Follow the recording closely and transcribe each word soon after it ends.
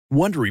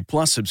Wondery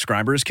Plus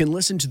subscribers can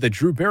listen to The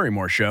Drew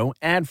Barrymore Show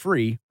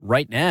ad-free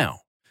right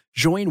now.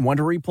 Join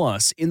Wondery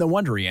Plus in the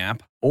Wondery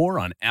app or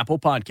on Apple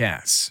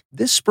Podcasts.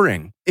 This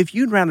spring, if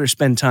you'd rather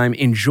spend time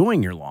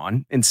enjoying your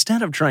lawn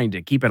instead of trying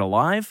to keep it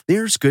alive,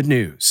 there's good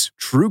news.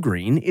 True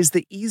Green is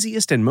the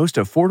easiest and most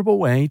affordable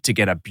way to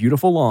get a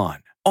beautiful lawn.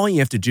 All you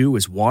have to do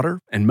is water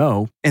and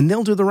mow, and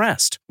they'll do the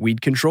rest. Weed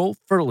control,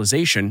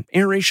 fertilization,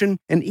 aeration,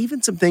 and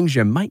even some things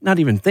you might not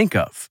even think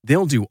of.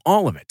 They'll do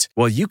all of it,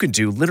 while you can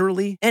do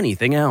literally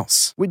anything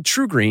else. With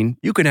True Green,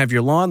 you can have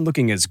your lawn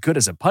looking as good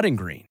as a putting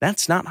green.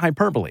 That's not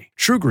hyperbole.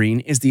 True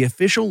Green is the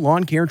official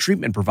lawn care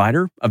treatment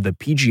provider of the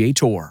PGA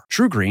Tour.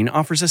 True Green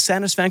offers a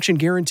satisfaction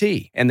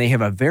guarantee, and they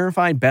have a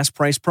verified best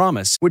price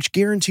promise, which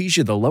guarantees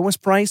you the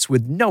lowest price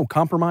with no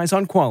compromise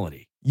on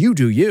quality. You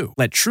do you.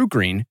 Let True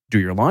Green do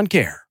your lawn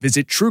care.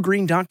 Visit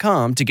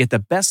truegreen.com to get the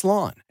best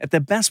lawn at the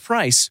best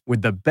price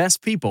with the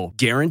best people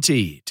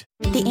guaranteed.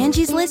 The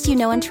Angie's List you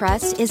know and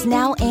trust is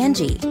now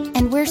Angie,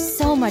 and we're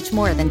so much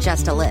more than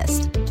just a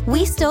list.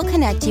 We still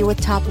connect you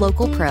with top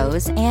local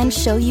pros and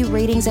show you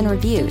ratings and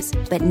reviews,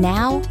 but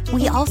now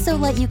we also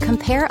let you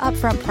compare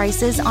upfront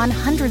prices on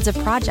hundreds of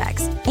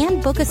projects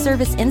and book a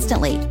service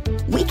instantly.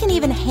 We can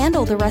even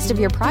handle the rest of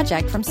your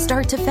project from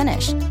start to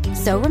finish.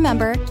 So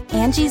remember,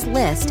 Angie's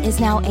List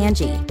is now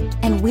Angie,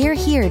 and we're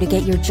here to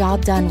get your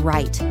job done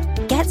right.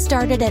 Get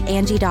started at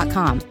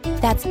Angie.com.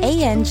 That's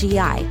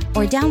ANGI,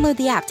 or download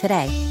the app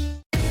today.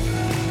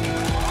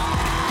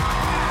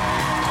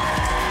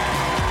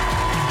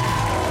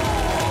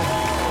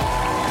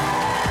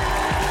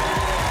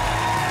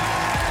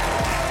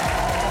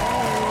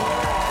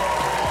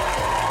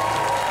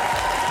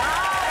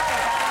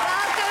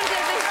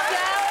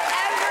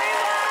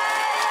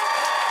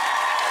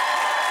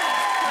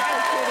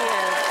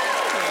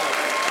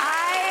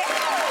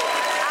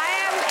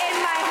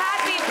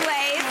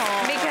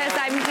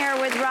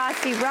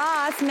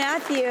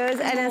 Matthews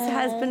and his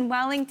husband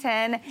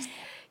Wellington.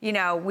 You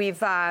know, we've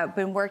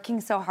been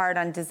working so hard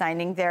on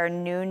designing their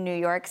new New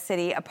York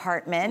City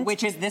apartment.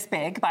 Which is this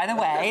big, by the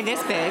way,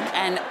 this big.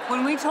 And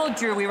when we told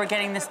Drew we were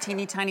getting this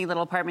teeny tiny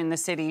little apartment in the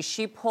city,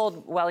 she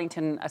pulled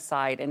Wellington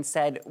aside and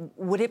said,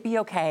 would it be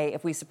okay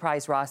if we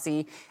surprised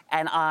Rossi?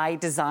 And I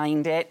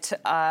designed it.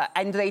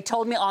 And they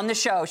told me on the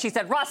show, she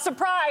said, Ross,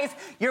 surprise,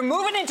 you're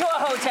moving into a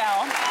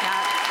hotel.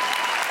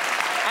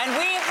 Yeah. And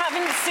we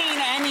haven't seen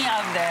any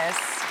of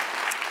this.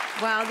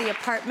 Well, the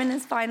apartment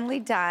is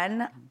finally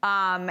done,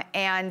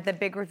 and the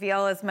big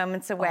reveal is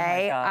moments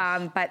away.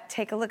 But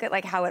take a look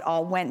at how it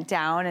all went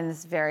down in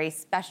this very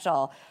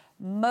special,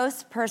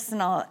 most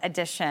personal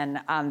edition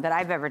that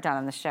I've ever done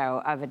on the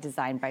show of a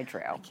design by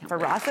Drew for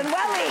Ross and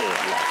Welly.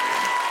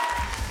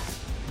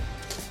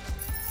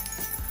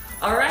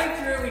 All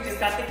right, Drew, we just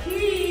got the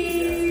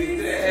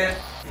keys.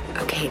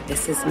 Okay,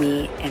 this is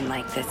me in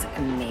this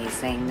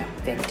amazing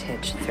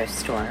vintage thrift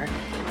store,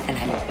 and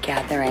I'm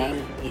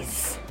gathering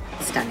these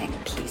stunning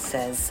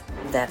pieces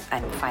that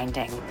I'm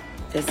finding.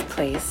 This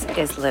place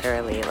is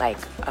literally like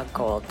a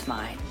gold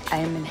mine. I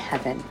am in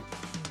heaven.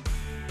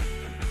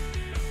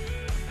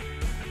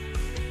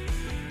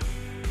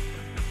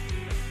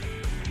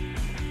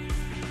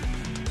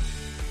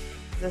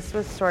 This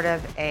was sort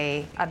of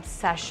a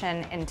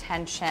obsession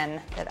intention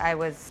that I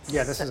was...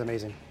 Yeah, this is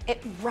amazing.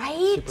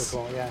 Right?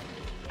 Super cool, yeah.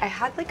 I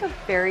had a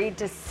very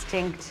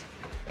distinct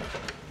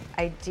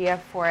idea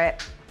for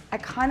it. I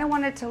kind of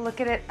wanted to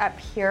look at it up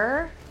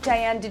here.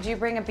 Diane, did you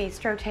bring a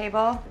bistro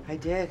table? I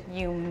did.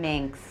 You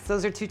minx.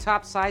 Those are two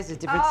top sizes,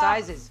 different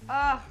sizes.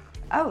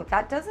 Oh,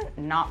 that doesn't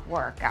not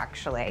work,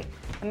 actually.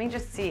 Let me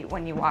just see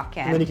when you walk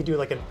in. And then you could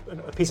do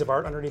a piece of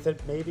art underneath it,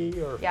 maybe,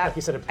 or like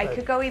you said, I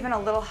could go even a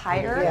little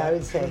higher. Yeah, I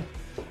would say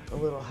a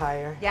little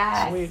higher.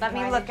 Yes, Sweet. let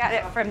me look at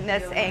it from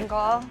this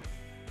angle.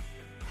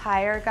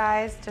 Higher,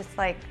 guys, just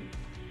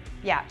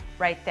yeah,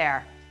 right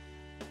there.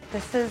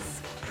 This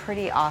is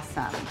pretty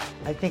awesome.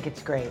 I think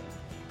it's great.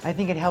 I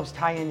think it helps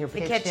tie in your The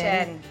kitchen.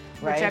 kitchen,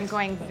 right? which I'm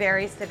going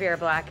very severe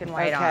black and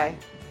white on. Okay,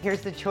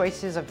 here's the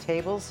choices of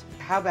tables.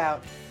 How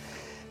about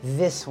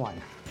this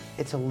one?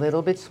 It's a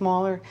little bit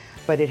smaller,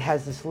 but it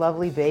has this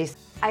lovely base.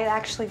 I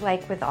actually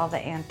like with all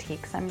the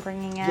antiques I'm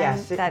bringing in.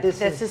 Yes,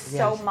 this is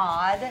so yes.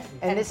 mod.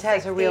 And this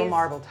has a real 60s.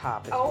 marble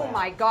top as well. Oh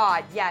my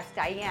God, yes,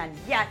 Diane,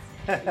 yes,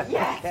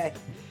 yes. Okay.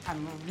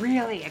 I'm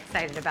really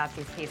excited about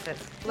these pieces.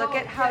 Look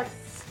at how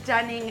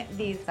stunning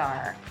these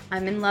are.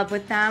 I'm in love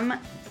with them.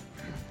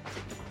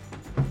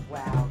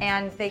 Wow.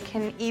 And they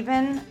can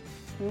even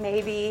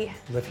maybe...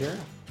 live here.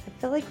 I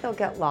feel like they'll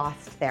get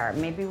lost there.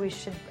 Maybe we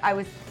should, I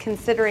was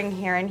considering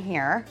here and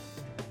here.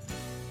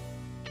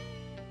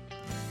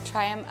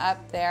 Try them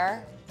up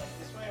there.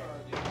 This way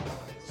or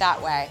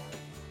that way.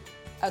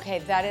 Okay,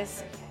 that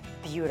is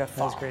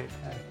beautiful. That's great.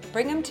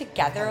 Bring them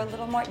together a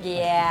little more.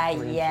 Yeah.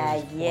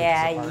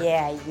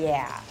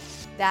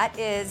 That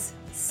is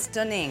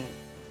stunning.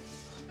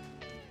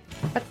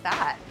 What's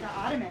that? The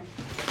ottoman.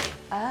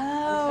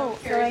 Oh,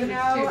 So I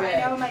know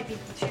it might be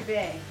too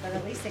big, but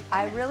at least it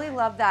I really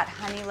love that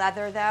honey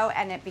leather though,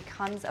 and it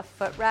becomes a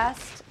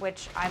footrest,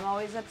 which I'm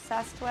always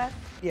obsessed with.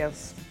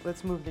 Yes,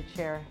 let's move the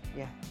chair.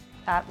 Yeah.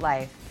 That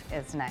life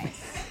is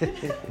nice.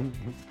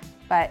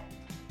 But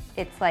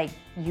it's like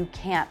you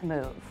can't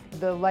move.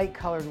 The light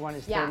colored one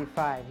is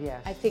 35,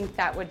 yes. I think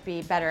that would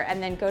be better.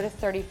 And then go to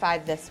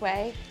 35 this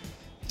way.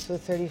 So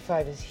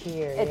 35 is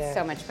here, It's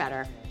so much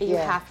better. You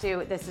have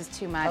to, this is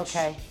too much.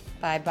 Okay.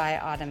 Bye-bye,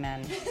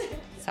 Ottoman.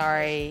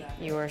 Sorry,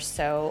 you were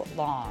so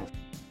long.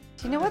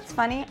 Do you know what's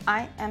funny?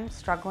 I am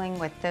struggling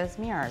with those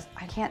mirrors.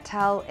 I can't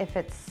tell if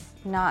it's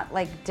not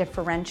like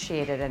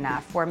differentiated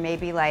enough, or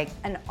maybe like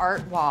an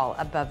art wall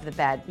above the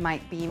bed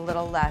might be a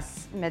little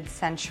less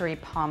mid-century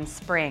Palm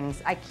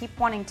Springs. I keep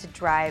wanting to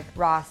drive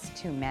Ross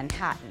to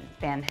Manhattan,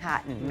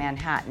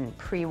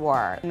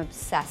 pre-war. I'm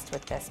obsessed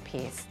with this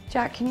piece.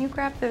 Jack, can you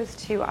grab those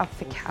two off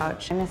the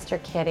couch?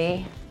 Mr.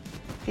 Kitty.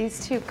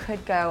 These two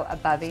could go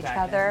above each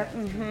other.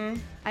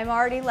 I'm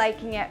already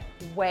liking it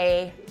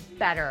way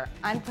better.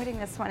 I'm putting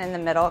this one in the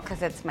middle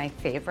because it's my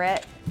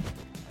favorite.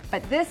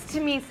 But this to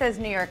me says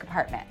New York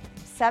apartment.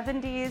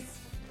 70s,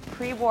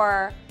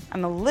 pre-war.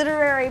 I'm a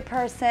literary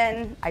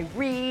person. I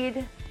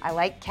read. I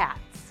like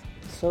cats.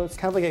 So it's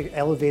kind of like an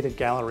elevated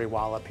gallery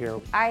wall up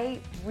here. I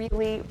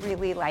really,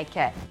 really like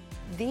it.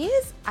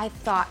 These I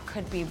thought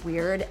could be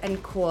weird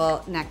and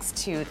cool next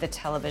to the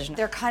television.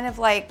 They're kind of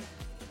like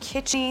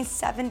kitschy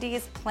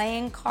 70s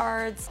playing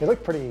cards. They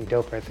look pretty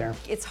dope right there.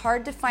 It's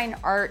hard to find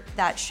art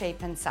that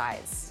shape and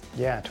size.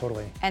 Yeah,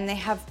 totally. And they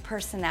have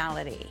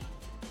personality.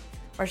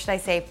 Or should I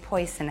say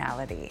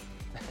poisonality?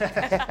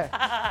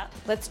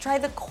 Let's try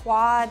the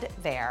quad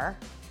there.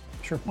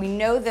 Sure. We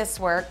know this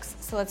works,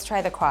 so let's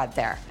try the quad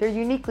there. They're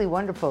uniquely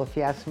wonderful, if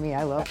you ask me.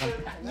 I love them.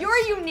 You're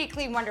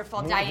uniquely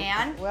wonderful,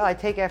 Diane. Well, I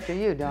take after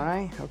you, don't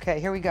I?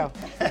 Okay, here we go.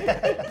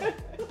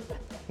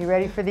 You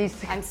ready for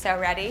these? I'm so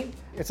ready.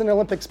 It's an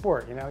Olympic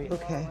sport, you know?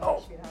 Okay.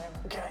 Oh,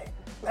 okay.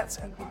 That's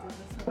it.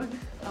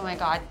 Oh my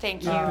God,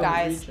 thank you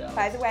guys.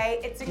 By the way,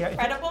 it's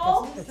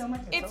incredible.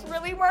 It's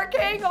really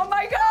working. Oh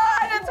my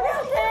God, it's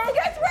working.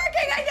 It's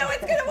working. I know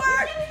it's gonna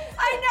work.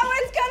 I know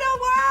it's gonna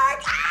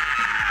work.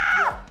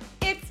 Ah!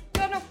 It's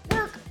gonna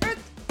work.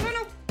 It's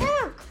gonna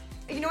work.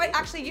 You know what?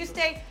 Actually, you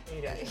stay,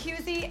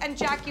 Husey and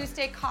Jack, you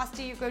stay.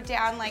 Costa, you go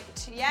down like,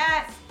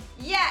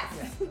 yes.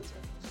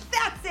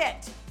 That's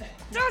it.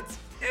 That's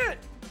it.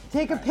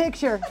 Take a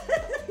picture.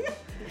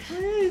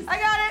 I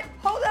got it.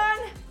 Hold on.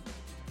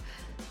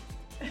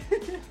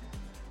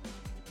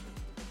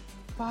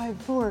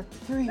 5, 4,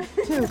 3,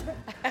 2.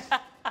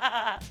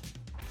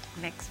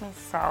 Makes me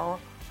so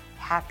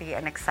happy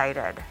and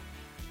excited.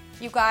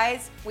 You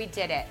guys, we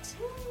did it.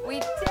 We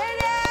did it!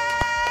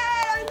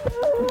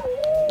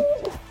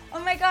 Oh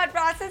my God,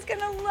 Ross is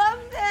gonna love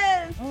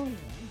this. God.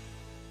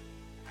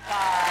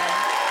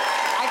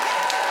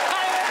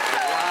 So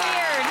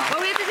weird.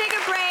 Well, we have to take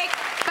a break,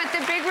 but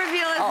the big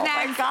reveal is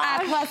next. My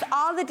gosh. Plus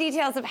all the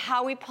details of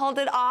how we pulled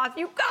it off.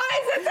 You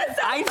guys, this is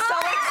so I'm fun. so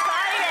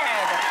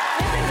excited.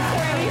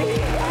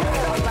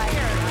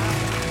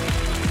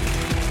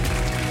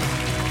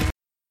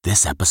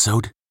 This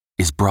episode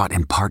is brought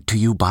in part to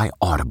you by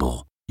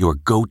Audible, your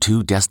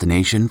go-to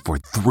destination for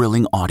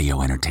thrilling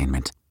audio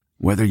entertainment.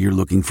 Whether you're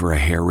looking for a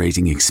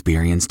hair-raising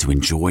experience to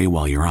enjoy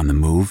while you're on the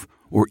move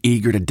or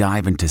eager to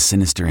dive into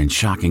sinister and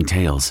shocking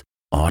tales,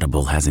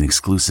 Audible has an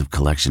exclusive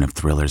collection of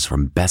thrillers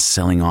from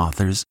best-selling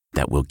authors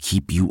that will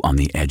keep you on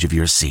the edge of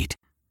your seat.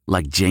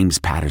 Like James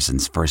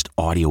Patterson's first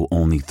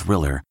audio-only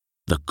thriller,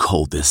 The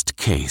Coldest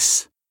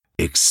Case.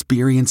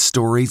 Experience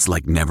stories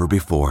like never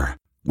before,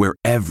 where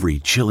every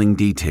chilling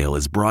detail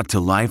is brought to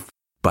life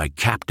by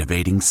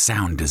captivating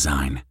sound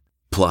design.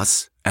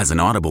 Plus, as an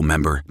Audible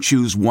member,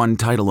 choose one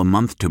title a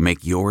month to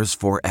make yours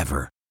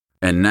forever.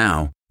 And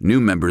now, new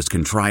members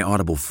can try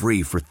Audible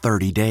free for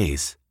 30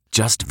 days.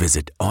 Just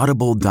visit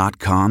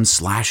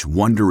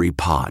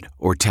audible.com/WonderyPod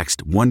or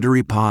text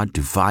WonderyPod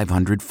to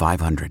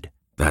 500-500.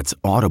 That's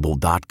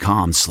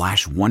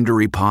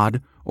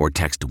audible.com/WonderyPod or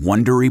text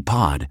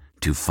WonderyPod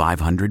to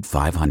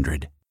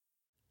 500-500.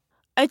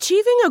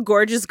 Achieving a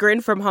gorgeous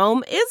grin from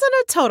home isn't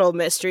a total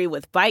mystery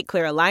with Bite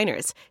Clear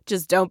aligners.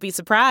 Just don't be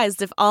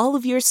surprised if all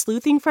of your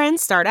sleuthing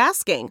friends start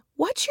asking,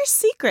 "What's your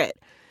secret?"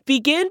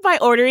 Begin by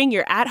ordering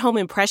your at-home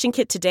impression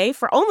kit today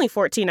for only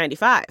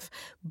 $14.95.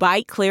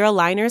 Bite Clear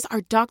aligners are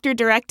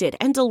doctor-directed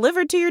and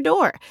delivered to your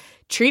door.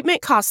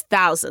 Treatment costs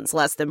thousands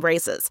less than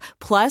braces.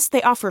 Plus,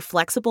 they offer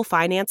flexible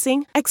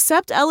financing,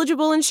 accept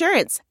eligible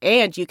insurance,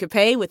 and you can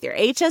pay with your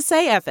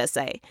HSA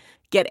FSA.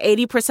 Get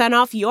 80%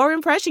 off your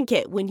impression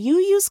kit when you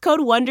use code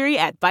WONDERY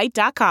at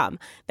Byte.com.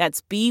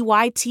 That's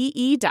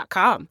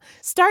BYTE.com.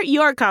 Start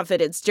your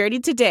confidence journey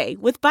today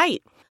with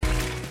Byte.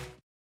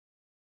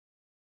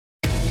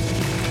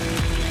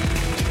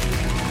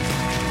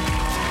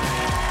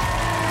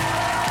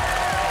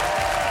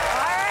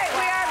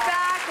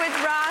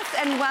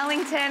 And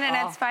Wellington, and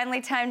it's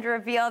finally time to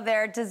reveal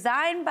their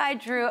Designed by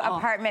Drew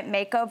apartment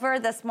makeover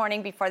this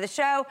morning before the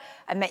show.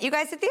 I met you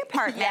guys at the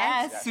apartment.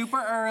 Yes,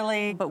 super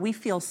early. But we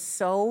feel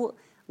so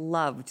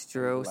loved,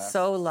 Drew.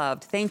 So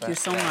loved. Thank you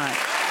so much.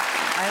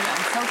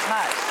 I'm so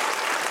touched.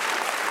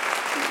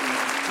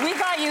 We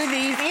got you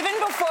these even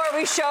before before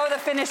we show the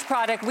finished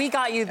product, we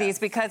got you these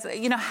because,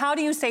 you know, how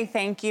do you say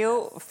thank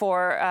you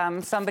for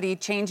somebody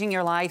changing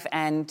your life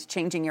and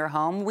changing your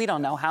home? We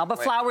don't know how,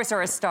 but flowers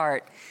are a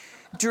start.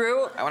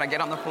 Drew? I want to get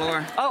on the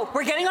floor. Oh,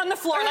 we're getting on the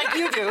floor like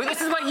you do. This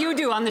is what you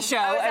do on the show.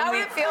 Oh, is that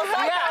what it feels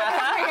like?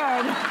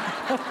 Yeah.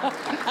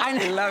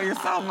 I love you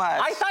so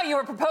much. I thought you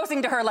were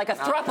proposing to her like a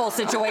throuple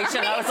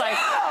situation. I was like,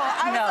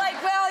 I was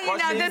like, well, you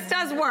know, this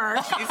does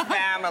work. She's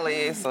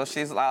family, so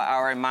she's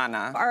our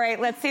hermana. All right,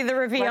 let's see the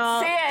reveal.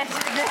 Let's see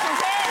it. This is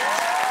it.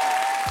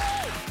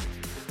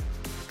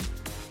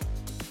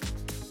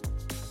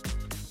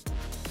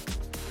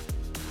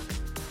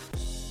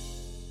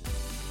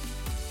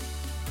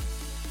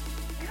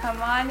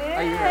 Come on in.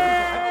 Are you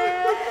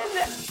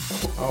ready?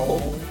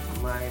 Oh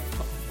my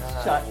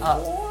God. Shut up.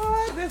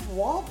 What? This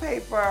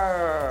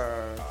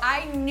wallpaper.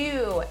 I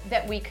knew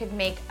that we could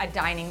make a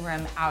dining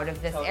room out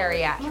of this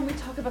area. Can we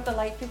talk about the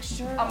light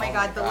fixture? Oh my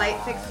God, the light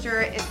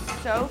fixture is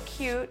so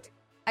cute.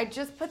 I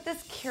just put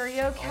this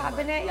curio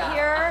cabinet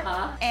here,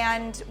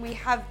 and we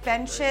have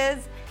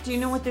benches. Do you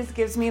know what this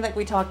gives me, like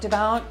we talked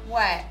about?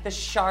 What? The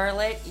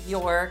Charlotte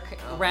York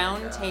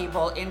round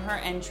table in her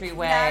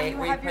entryway. Now you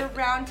where have your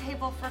round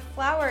table for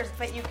flowers,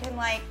 but you can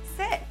like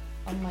sit.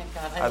 Oh my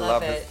God, I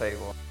love it. this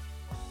table.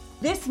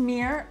 This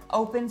mirror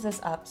opens us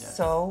up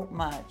so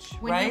much,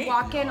 When right? you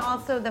walk in,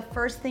 also, the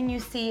first thing you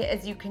see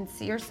is you can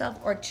see yourself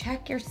or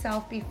check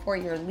yourself before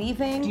you're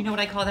leaving. Do you know what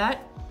I call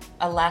that?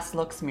 A last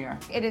looks mirror.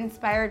 It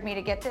inspired me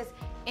to get this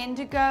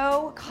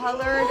indigo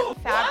colored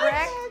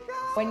fabric.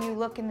 When you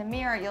look in the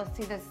mirror, you'll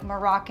see this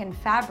Moroccan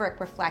fabric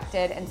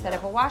reflected instead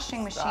of a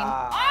washing machine.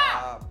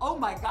 Ah! Oh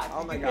my God, Oh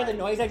did my you God. hear the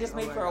noise I just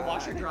made for a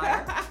washer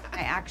dryer? I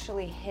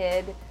actually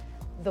hid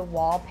the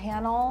wall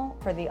panel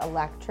for the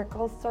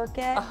electrical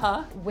circuit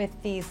with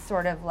these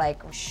sort of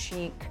like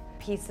chic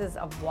pieces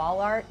of wall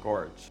art.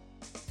 Gorge.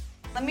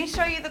 Let me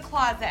show you the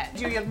closet.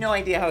 You have no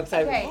idea how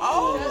excited. Okay.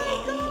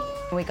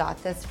 Oh! We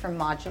got this from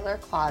Modular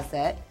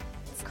Closet.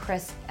 It's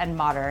crisp and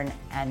modern,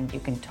 and you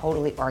can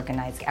totally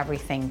organize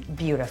everything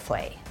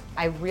beautifully.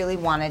 I really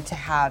wanted to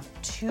have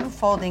 2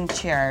 folding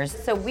chairs,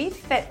 so we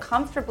fit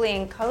comfortably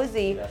and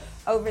cozy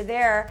over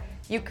there.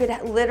 You could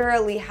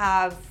literally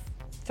have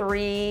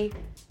 3,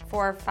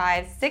 4,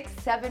 5, 6,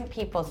 7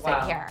 people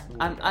sit here.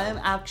 I'm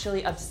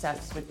actually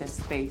obsessed with this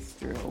space,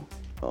 Drew.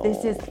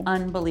 This is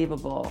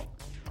unbelievable.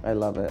 I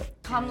love it.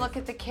 Come look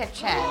at the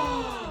kitchen.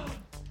 Oh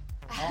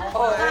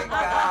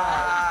my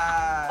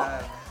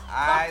God.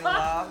 I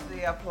love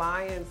the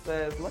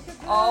appliances. Look at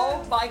that.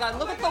 Oh my God,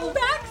 look at the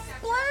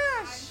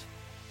backsplash.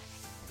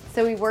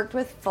 So we worked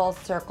with Full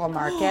Circle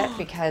Market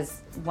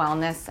because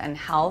wellness and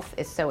health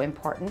is so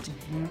important.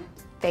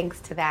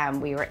 Thanks to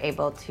them, we were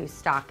able to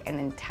stock an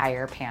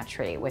entire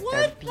pantry with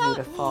their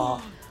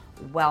beautiful,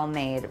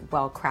 well-made,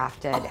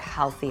 well-crafted,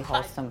 healthy,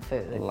 wholesome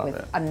food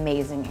with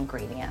amazing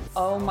ingredients.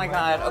 Oh my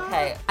God,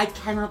 okay. I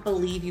cannot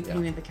believe you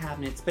painted the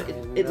cabinets, but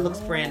it looks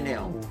brand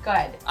new.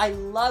 Good. I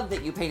love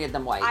that you painted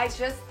them white. I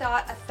just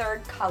thought a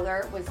third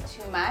color was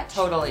too much.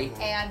 Totally.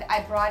 And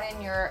I brought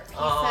in your pieces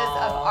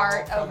of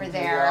art over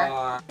there.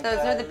 Those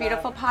are the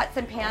beautiful pots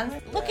and pans.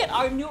 Look at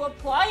our new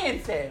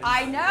appliances.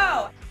 I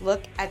know.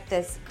 Look at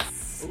this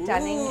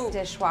stunning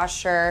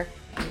dishwasher.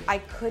 I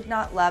could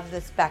not love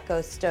this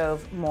Beko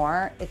stove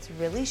more. It's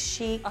really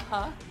chic.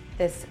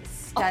 This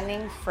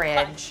stunning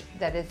fridge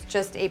that is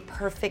just a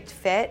perfect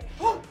fit.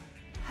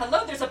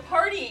 Hello, there's a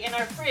party in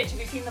our fridge. Have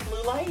you seen the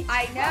blue light?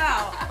 I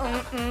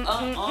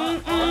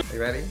know. You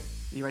ready?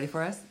 You ready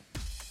for us?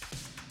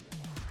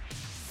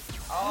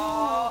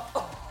 Oh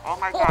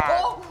my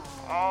God.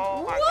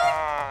 Oh my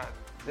God.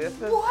 This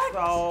is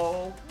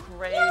so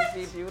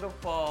crazy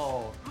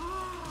beautiful.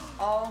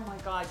 Oh my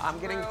God, I'm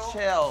getting Drew.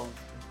 chills.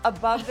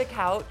 Above the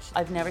couch,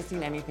 I've never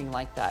seen anything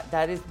like that.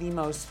 That is the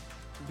most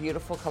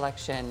beautiful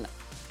collection.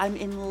 I'm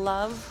in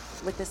love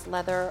with this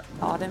leather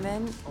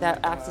ottoman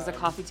that acts as a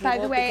coffee table By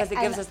the way, because it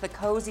gives us the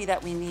cozy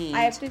that we need.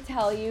 I have to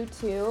tell you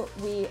too,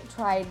 we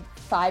tried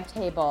 5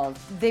 tables.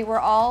 They were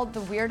all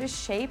the weirdest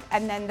shape,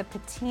 and then the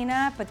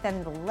patina, but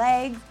then the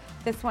legs.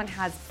 This one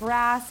has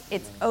brass,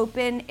 it's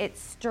open, it's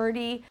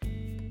sturdy.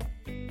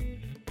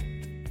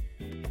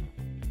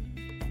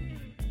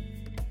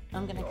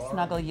 I'm gonna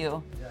snuggle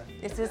you.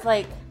 This is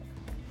like,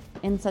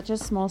 in such a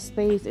small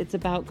space, it's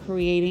about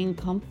creating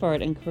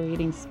comfort and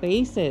creating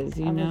spaces,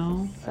 you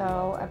know?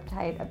 So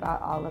uptight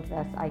about all of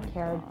this. I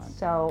cared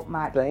so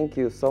much. Thank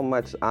you so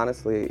much,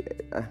 honestly.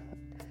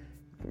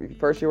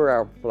 First you were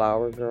our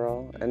flower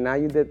girl, and now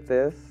you did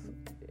this.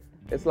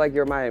 It's like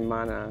you're my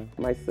hermana,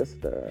 my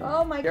sister.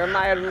 Oh my You're God.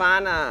 my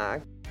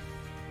hermana.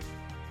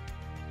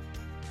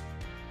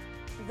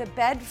 The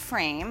bed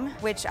frame,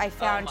 which I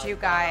found you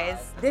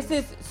guys. This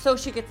is so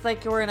chic, it's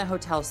like you're in a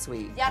hotel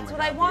suite. That's what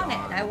I wanted.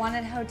 I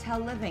wanted hotel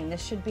living.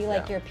 This should be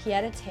like your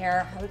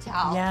pied-à-terre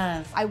hotel.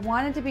 Yes. I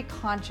wanted to be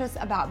conscious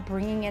about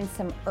bringing in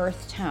some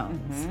earth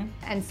tones.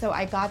 And so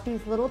I got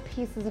these little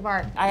pieces of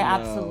art. I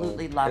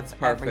absolutely love it's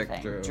perfect,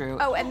 everything, Drew.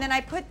 Oh, and then I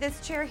put this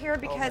chair here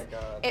because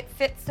it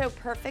fits so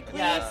perfectly.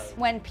 Yes.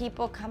 When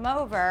people come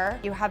over,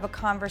 you have a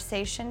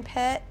conversation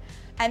pit.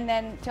 And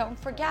then don't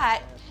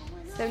forget,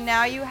 So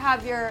now you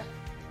have your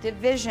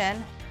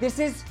division. This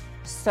is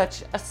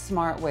such a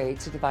smart way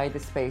to divide the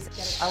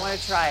space. I want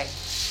to try.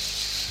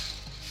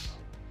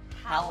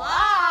 Hello!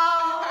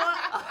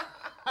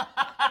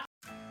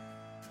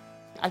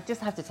 I just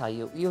have to tell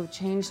you, you've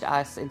changed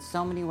us in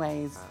so many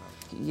ways.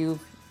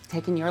 You've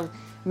taken your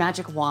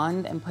magic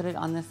wand and put it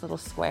on this little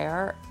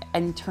square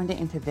and turned it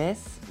into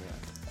this.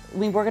 I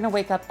mean, we're gonna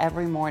wake up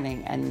every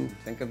morning and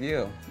think of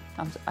you.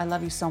 I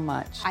love you so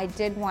much. I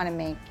did want to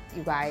make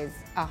you guys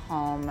a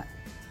home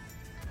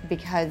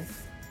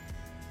because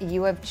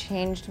you have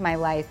changed my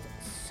life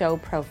so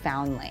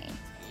profoundly.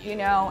 You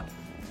know,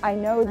 I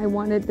know I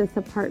wanted this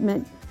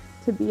apartment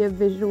to be a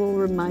visual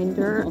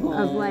reminder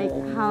of like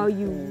how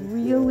you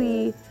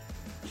really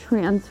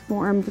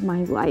transformed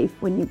my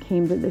life when you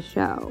came to the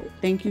show.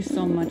 Thank you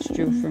so much,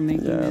 Drew, for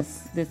making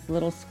this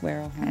little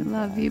square home. I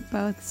love you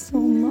both so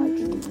much.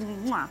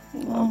 Love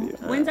you.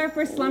 When's our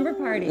first slumber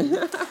party? All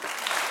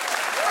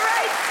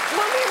right,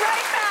 we'll be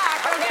right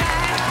back, okay?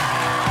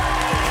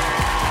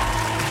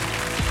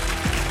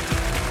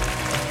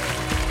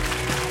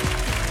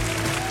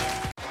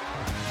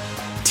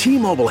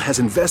 T-Mobile has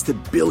invested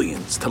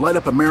billions to light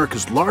up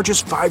America's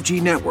largest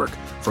 5G network,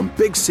 from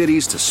big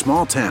cities to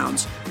small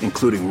towns,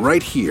 including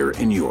right here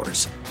in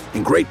yours.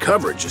 And great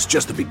coverage is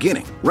just the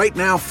beginning. Right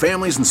now,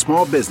 families and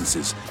small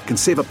businesses can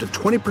save up to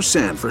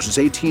 20% versus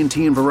AT&T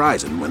and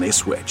Verizon when they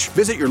switch.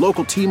 Visit your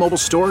local T-Mobile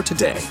store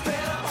today.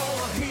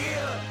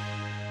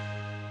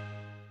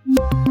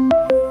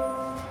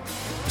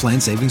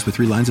 Plan savings with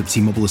 3 lines of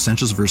T-Mobile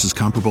Essentials versus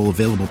comparable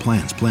available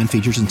plans. Plan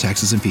features and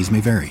taxes and fees may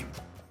vary.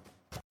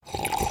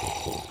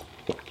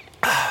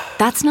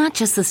 That's not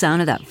just the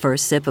sound of that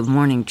first sip of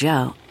Morning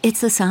Joe.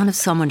 It's the sound of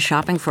someone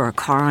shopping for a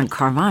car on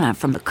Carvana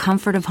from the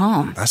comfort of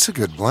home. That's a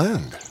good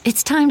blend.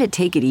 It's time to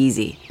take it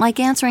easy, like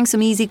answering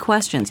some easy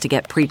questions to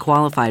get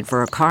pre-qualified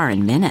for a car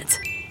in minutes.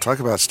 Talk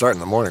about starting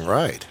the morning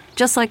right.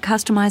 Just like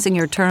customizing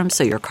your terms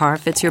so your car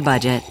fits your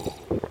budget.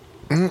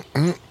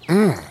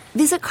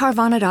 Visit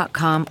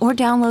Carvana.com or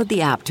download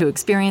the app to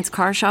experience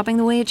car shopping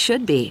the way it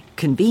should be.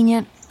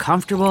 Convenient,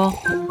 comfortable.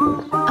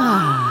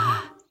 Ah.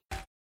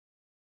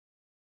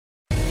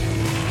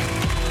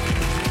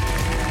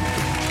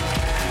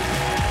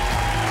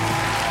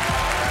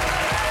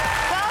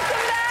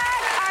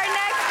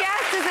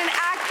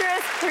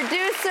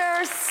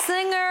 Producer,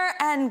 singer,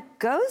 and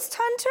ghost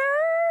hunter?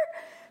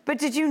 But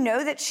did you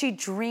know that she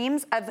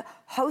dreams of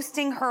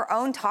hosting her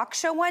own talk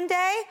show one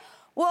day?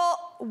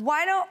 Well,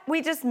 why don't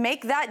we just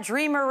make that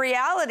dream a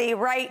reality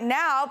right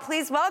now?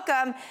 Please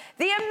welcome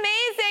the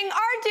amazing,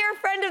 our dear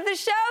friend of the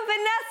show,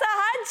 Vanessa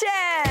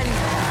Hudgens.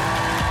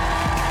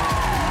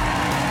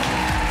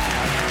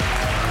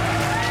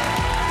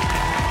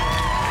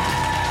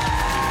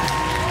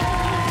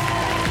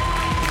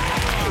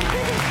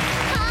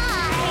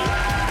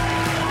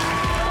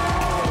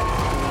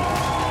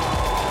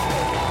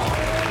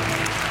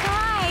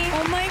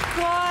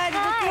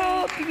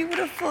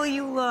 Beautiful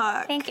you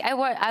look. Thank you.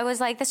 I was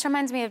like, this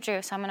reminds me of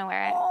Drew, so I'm gonna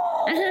wear it.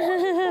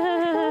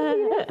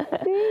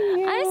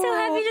 I'm so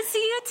happy to see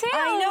you too.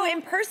 I know,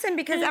 in person,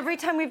 because every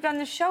time we've done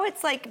the show,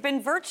 it's like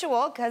been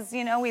virtual because,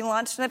 you know, we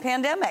launched in a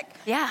pandemic.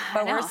 Yeah,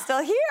 but we're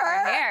still here.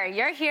 We're here.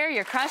 You're here.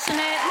 You're crushing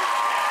it.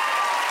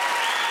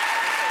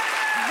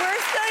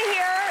 We're still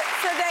here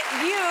so that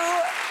you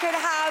could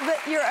have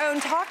your own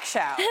talk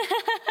show.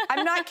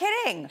 I'm not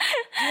kidding.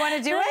 Do you want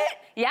to do it?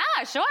 Yeah,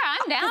 sure,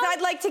 I'm down. Because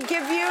I'd like to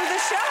give you the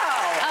show.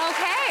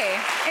 Okay.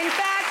 In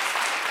fact,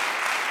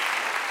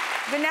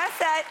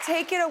 Vanessa,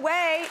 take it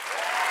away.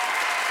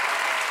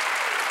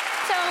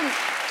 So,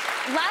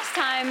 last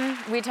time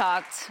we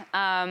talked,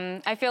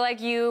 I feel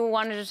like you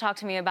wanted to talk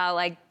to me about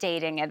like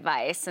dating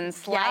advice and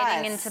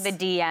sliding into the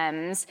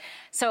DMs.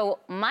 So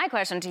my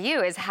question to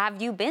you is,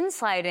 have you been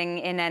sliding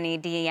in any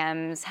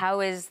DMs? How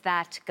is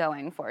that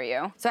going for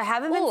you? So I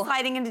haven't been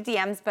sliding into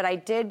DMs, but I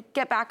did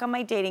get back on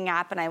my dating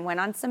app and I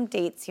went on some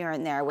dates here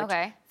and there, which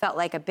felt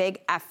like a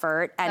big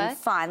effort and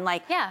fun.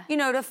 Like, you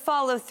know, to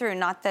follow through,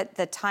 not that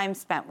the time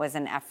spent was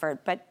an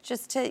effort, but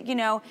just to, you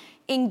know,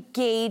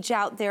 engage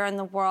out there in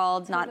the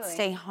world, not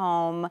stay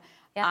home.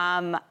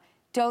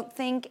 Don't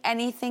think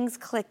anything's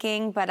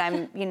clicking, but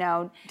I'm, you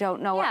know,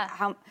 don't know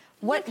how.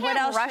 What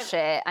else? Rush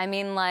it. I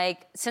mean,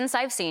 like, since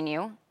I've seen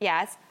you.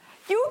 Yes.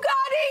 You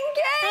got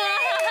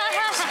engaged.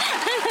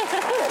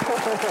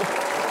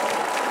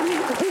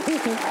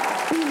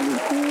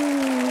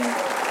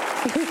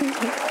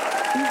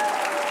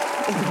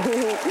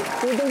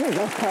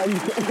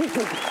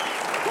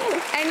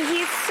 And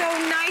he's so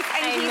nice,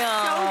 and he so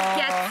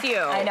gets you.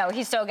 I know,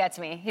 he so gets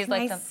me. He's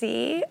like, I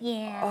see?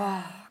 Yeah.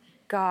 Oh,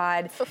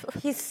 God.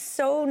 He's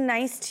so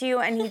nice to you,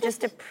 and he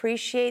just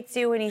appreciates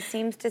you, and he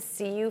seems to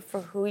see you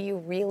for who you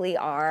really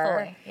are.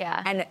 Fully,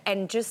 yeah.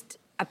 And just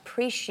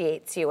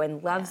appreciates you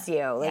and loves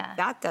you. Like,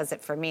 that does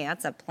it for me.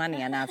 That's a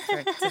plenty enough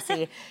to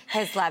see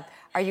his love.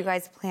 Are you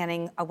guys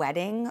planning a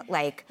wedding?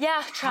 Like,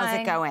 trying. How's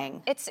it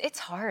going? It's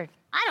hard.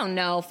 I don't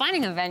know.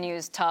 Finding a venue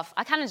is tough.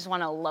 I kind of just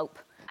want to elope.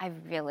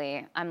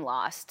 I'm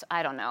lost.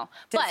 I don't know.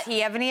 Does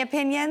he have any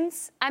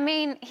opinions? I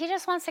mean, he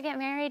just wants to get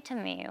married to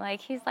me. Like,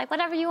 he's like,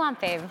 whatever you want,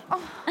 babe.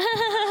 Oh.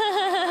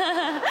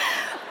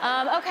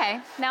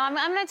 Okay, now I'm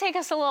gonna take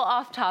us a little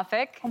off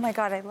topic. Oh my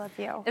God, I love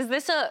you.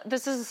 This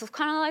is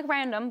kind of like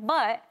random,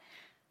 but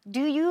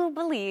do you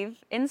believe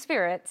in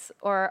spirits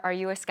or are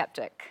you a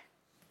skeptic?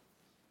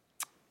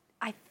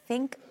 I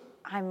think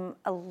I'm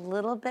a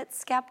little bit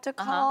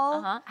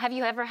skeptical. Have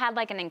you ever had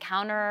like an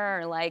encounter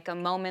or like a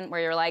moment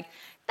where you're like,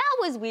 that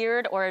was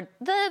weird, or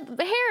the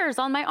hairs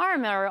on my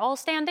arm are all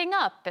standing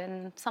up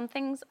and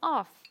something's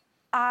off?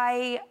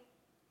 I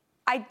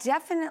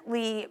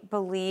definitely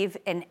believe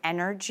in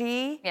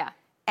energy. Yeah.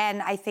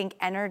 And I think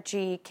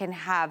energy can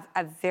have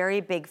a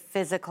very big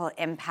physical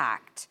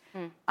impact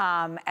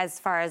as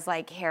far as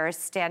like hair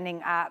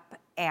standing up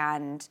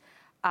and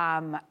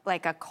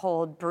like a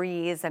cold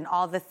breeze and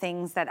all the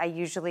things that I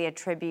usually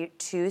attribute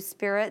to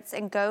spirits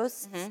and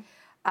ghosts.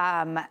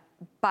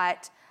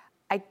 But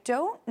I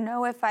don't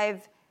know if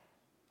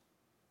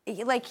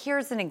like,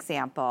 here's an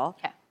example.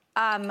 Okay.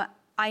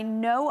 I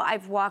know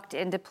I've walked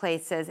into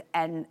places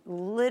and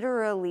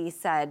literally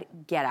said,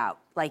 get out.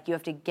 Like, you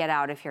have to get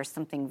out if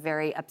something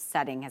very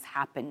upsetting has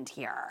happened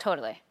here.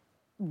 Totally.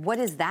 What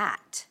is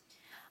that?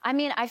 I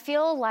mean, I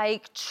feel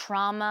like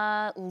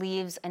trauma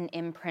leaves an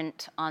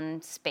imprint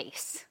on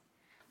space.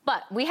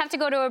 But we have to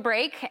go to a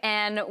break,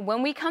 and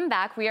when we come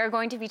back, we are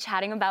going to be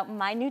chatting about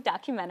my new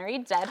documentary,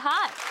 Dead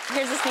Hot.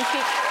 Here's a sneak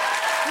peek.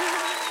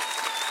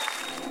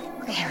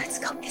 Okay, let's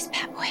scope this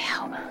bad boy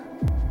out.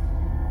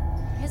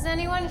 Is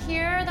anyone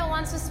here that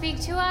wants to speak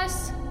to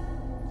us?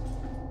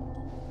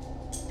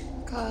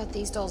 God,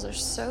 these dolls are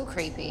so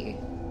creepy.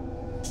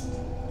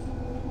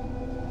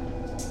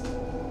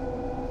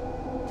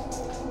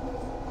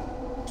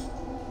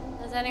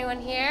 Is anyone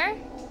here?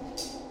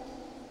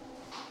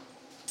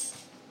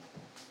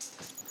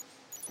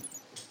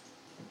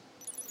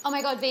 Oh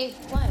my God, babe.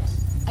 What?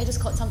 I just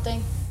caught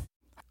something.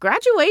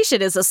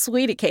 Graduation is a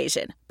sweet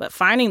occasion, but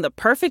finding the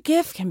perfect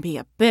gift can be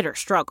a bitter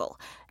struggle.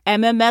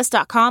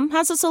 MMS.com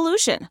has a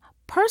solution.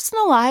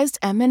 Personalized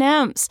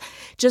M&Ms.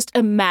 Just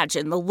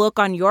imagine the look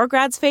on your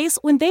grad's face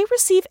when they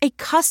receive a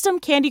custom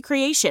candy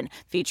creation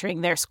featuring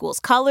their school's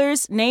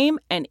colors, name,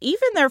 and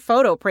even their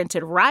photo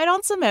printed right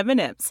on some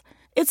M&Ms.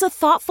 It's a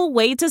thoughtful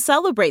way to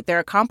celebrate their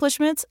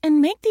accomplishments and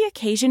make the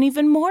occasion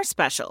even more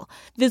special.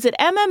 Visit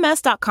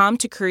MMS.com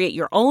to create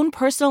your own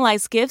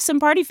personalized gifts and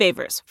party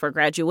favors for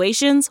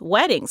graduations,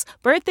 weddings,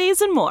 birthdays,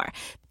 and more.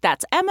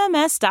 That's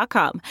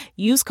MMS.com.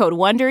 Use code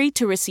WONDERY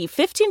to receive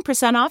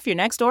 15% off your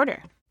next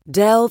order.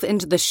 Delve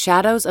into the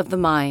shadows of the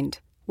mind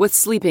with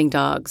Sleeping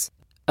Dogs,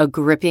 a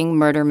gripping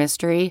murder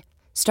mystery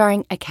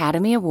starring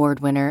Academy Award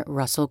winner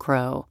Russell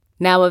Crowe.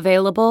 Now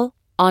available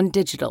on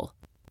digital.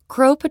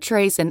 Crowe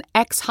portrays an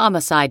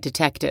ex-homicide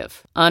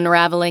detective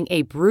unraveling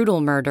a brutal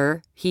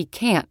murder he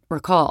can't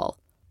recall.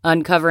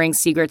 Uncovering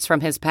secrets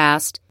from his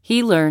past,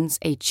 he learns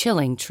a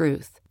chilling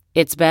truth.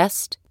 It's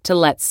best to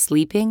let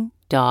sleeping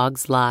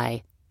dogs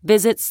lie.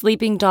 Visit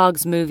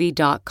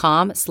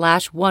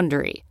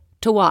sleepingdogsmovie.com/Wondery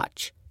to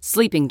watch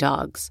Sleeping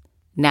Dogs,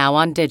 now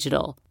on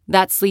digital.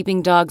 That's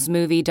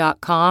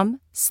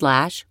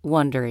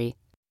sleepingdogsmovie.com/Wondery.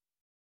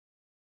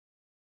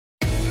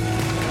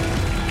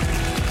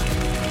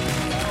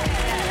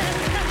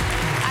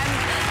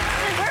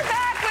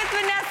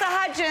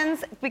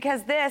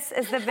 Because this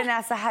is the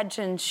Vanessa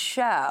Hudgens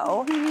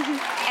show.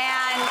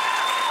 And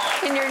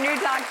in your new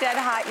doc, Dead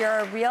Hot, you're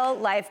a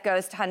real-life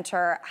ghost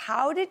hunter.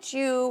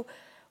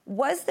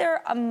 Was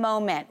there a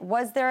moment?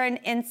 Was there an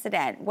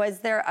incident? Was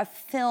there a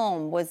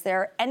film? Was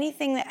there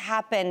anything that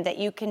happened that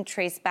you can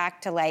trace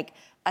back to, like,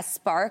 a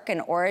spark,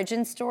 an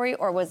origin story,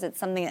 or was it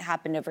something that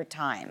happened over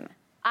time?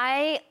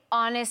 I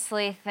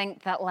honestly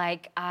think that,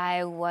 like,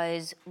 I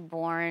was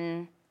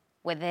born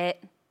with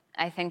it.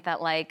 I think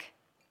that, like,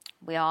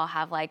 we all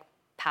have, like,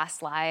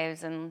 past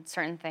lives and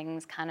certain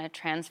things kind of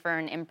transfer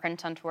an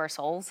imprint onto our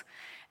souls.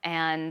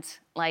 And,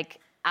 like,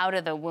 out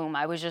of the womb,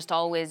 I was just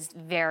always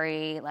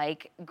very,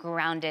 like,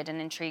 grounded and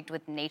intrigued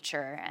with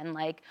nature and,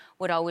 like,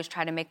 would always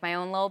try to make my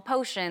own little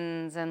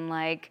potions. And,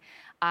 like,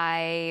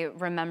 I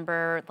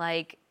remember,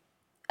 like,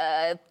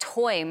 a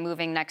toy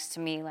moving next to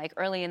me, like,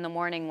 early in the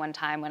morning one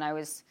time when I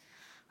was,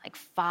 like,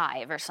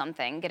 5 or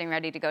something, getting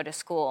ready to go to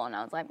school. And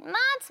I was like,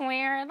 that's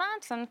weird,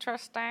 that's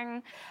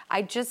interesting.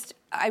 I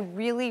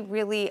really,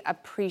 really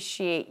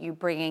appreciate you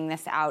bringing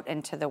this out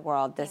into the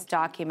world, this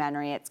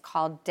documentary. It's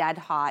called Dead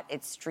Hot.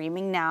 It's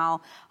streaming now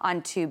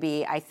on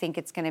Tubi. I think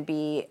it's gonna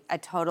be a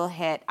total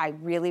hit. I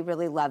really,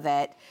 really love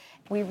it.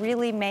 We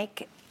really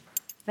make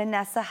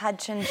Vanessa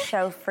Hudgens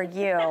show for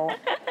you.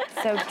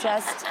 So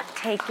just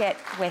take it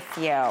with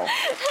you.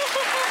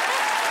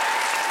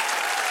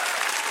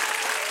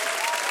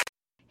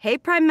 Hey,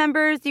 Prime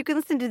members, you can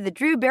listen to the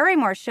Drew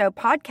Barrymore Show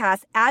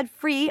podcast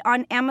ad-free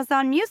on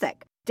Amazon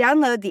Music.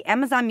 Download the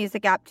Amazon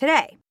Music app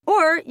today.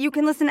 Or you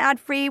can listen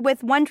ad-free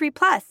with Wondery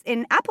Plus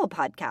in Apple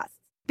Podcasts.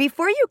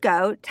 Before you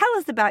go, tell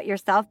us about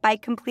yourself by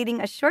completing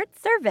a short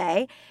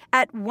survey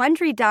at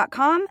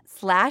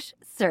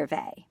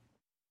Wondery.com/survey.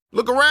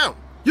 Look around.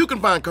 You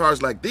can find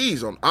cars like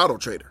these on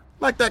AutoTrader,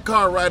 like that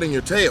car riding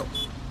your tail.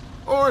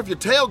 Or if you're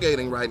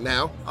tailgating right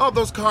now, all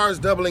those cars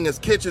doubling as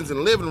kitchens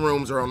and living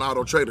rooms are on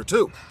AutoTrader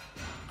too.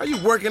 Are you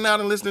working out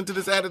and listening to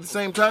this ad at the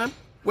same time?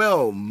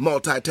 Well,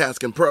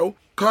 multitasking pro,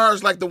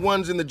 cars like the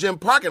ones in the gym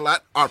parking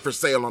lot are for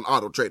sale on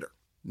AutoTrader.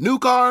 New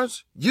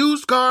cars,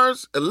 used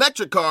cars,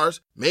 electric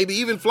cars, maybe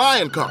even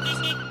flying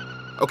cars.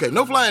 Okay,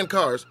 no flying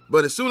cars,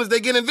 but as soon as they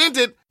get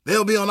invented,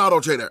 they'll be on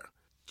AutoTrader.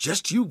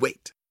 Just you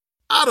wait.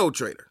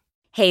 AutoTrader.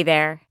 Hey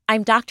there,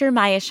 I'm Dr.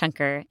 Maya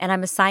Shankar, and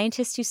I'm a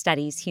scientist who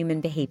studies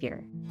human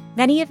behavior.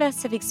 Many of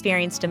us have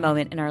experienced a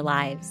moment in our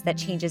lives that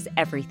changes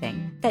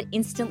everything, that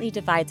instantly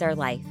divides our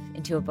life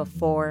into a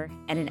before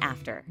and an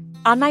after.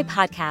 On my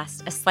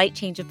podcast, A Slight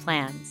Change of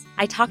Plans,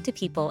 I talk to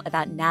people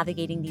about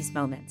navigating these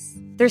moments.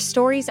 Their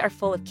stories are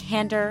full of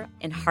candor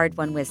and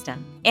hard-won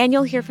wisdom. And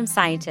you'll hear from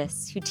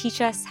scientists who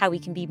teach us how we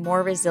can be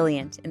more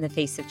resilient in the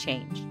face of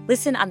change.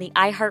 Listen on the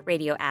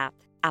iHeartRadio app,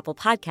 Apple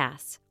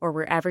Podcasts, or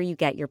wherever you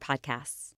get your podcasts.